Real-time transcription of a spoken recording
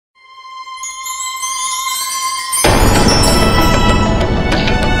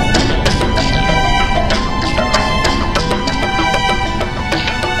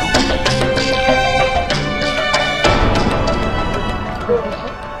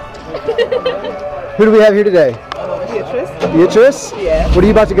Who do we have here today? Beatriz. Beatriz? Yeah. What are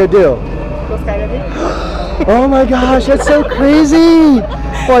you about to go do? Go skydiving. Oh my gosh, that's so crazy!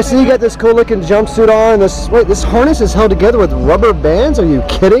 Oh, I see you got this cool looking jumpsuit on. This harness is held together with rubber bands. Are you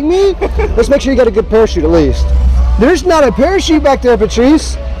kidding me? Let's make sure you got a good parachute at least. There's not a parachute back there,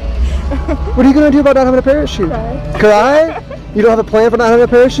 Beatriz. What are you gonna do about not having a parachute? Cry. Cry? You don't have a plan for not having a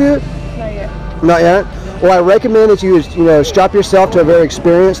parachute? Not yet. Not yet? Well, I recommend that you strap yourself to a very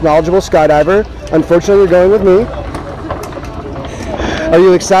experienced, knowledgeable skydiver. Unfortunately, you're going with me. Are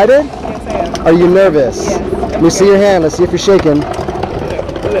you excited? Yes, I am. Are you nervous? Yes. Let me see your hand. Let's see if you're shaking.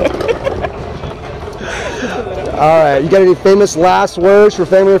 All right. You got any famous last words for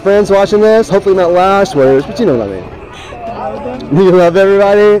family or friends watching this? Hopefully not last words, but you know what I mean. I love them. You love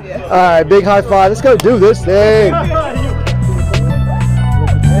everybody? Yes. All right. Big high five. Let's go do this thing.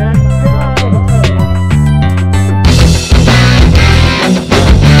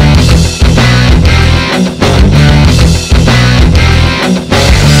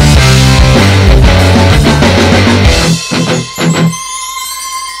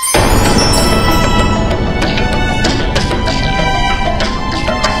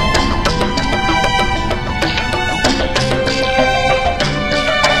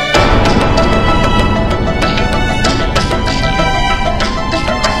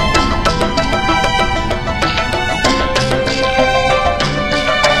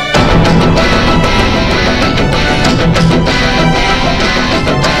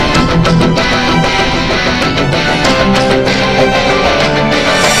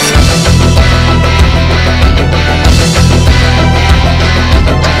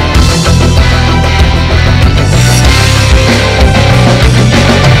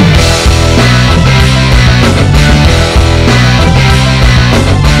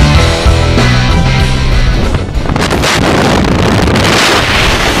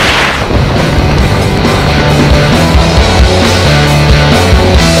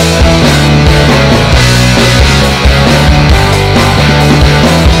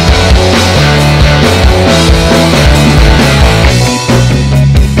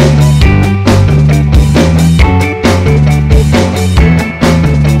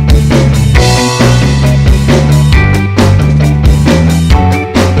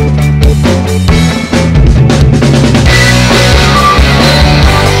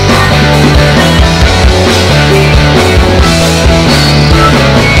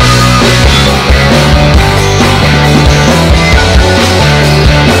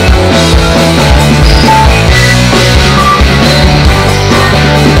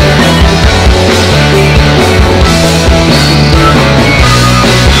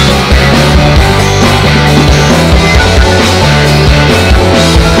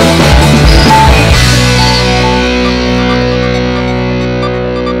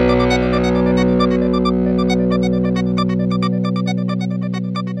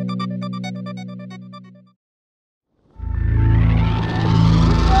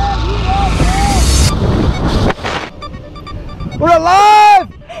 We're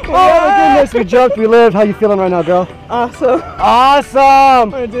alive! Oh my goodness, we jumped, we lived. How you feeling right now, girl? Awesome. Awesome!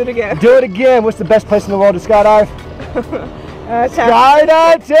 I'm gonna do it again. Do it again. What's the best place in the world to skydive? Taft.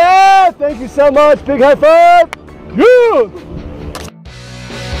 Skydive Taft! Thank you so much. Big high five! Yeah!